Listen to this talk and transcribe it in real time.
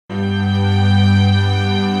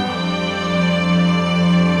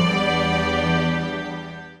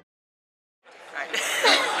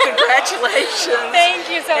Congratulations. Thank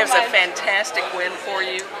you so much. It was a fantastic win for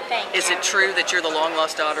you. Thank you. Is it true that you're the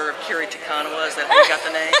long-lost daughter of Kiri Deonarine? Is that how you got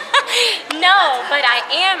the name? No, but I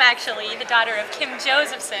am actually the daughter of Kim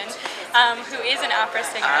Josephson, who is an opera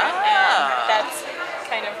singer, and that's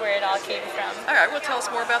kind of where it all came from. All right, well, tell us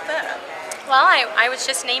more about that. Well, I was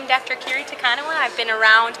just named after Kiri Deonarine. I've been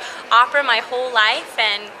around opera my whole life,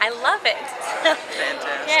 and I love it.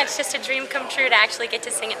 Fantastic. Yeah, it's just a dream come true to actually get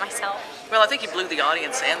to sing it myself. Well, I think you blew the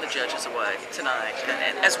audience and the judges away tonight,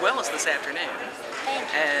 as well as this afternoon. Thank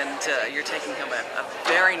you. And you're taking home a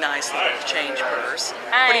very nice little change purse.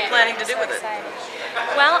 What are you planning to do with it?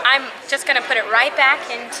 Well, I'm just going to put it right back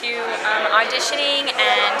into auditioning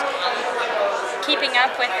and keeping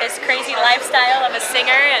up with this crazy lifestyle of a singer,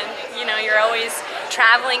 and you know, you're always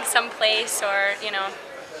traveling someplace or, you know,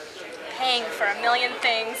 paying for a million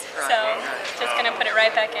things. Right, So just going to put it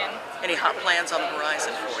right back in. Any hot plans on the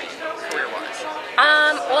horizon for you, career-wise?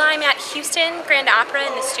 Well, I'm at Houston Grand Opera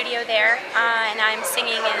in the studio there, and I'm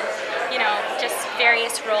singing in, you know, just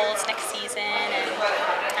various roles next season, and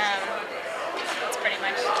that's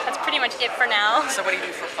pretty much it for now. So what do you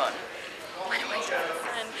do for fun? What do I do for fun?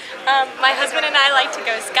 My husband and I like to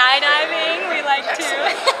go skydiving. We like to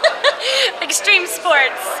extreme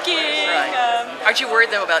sports, skiing. Right. Aren't you worried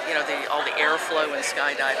though about, you know, all the airflow and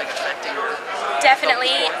skydiving affecting your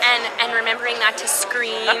Definitely, and remembering not to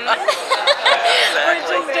scream, Exactly. which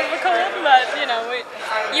is difficult. But you know,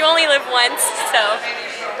 you only live once, so.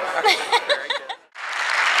 Very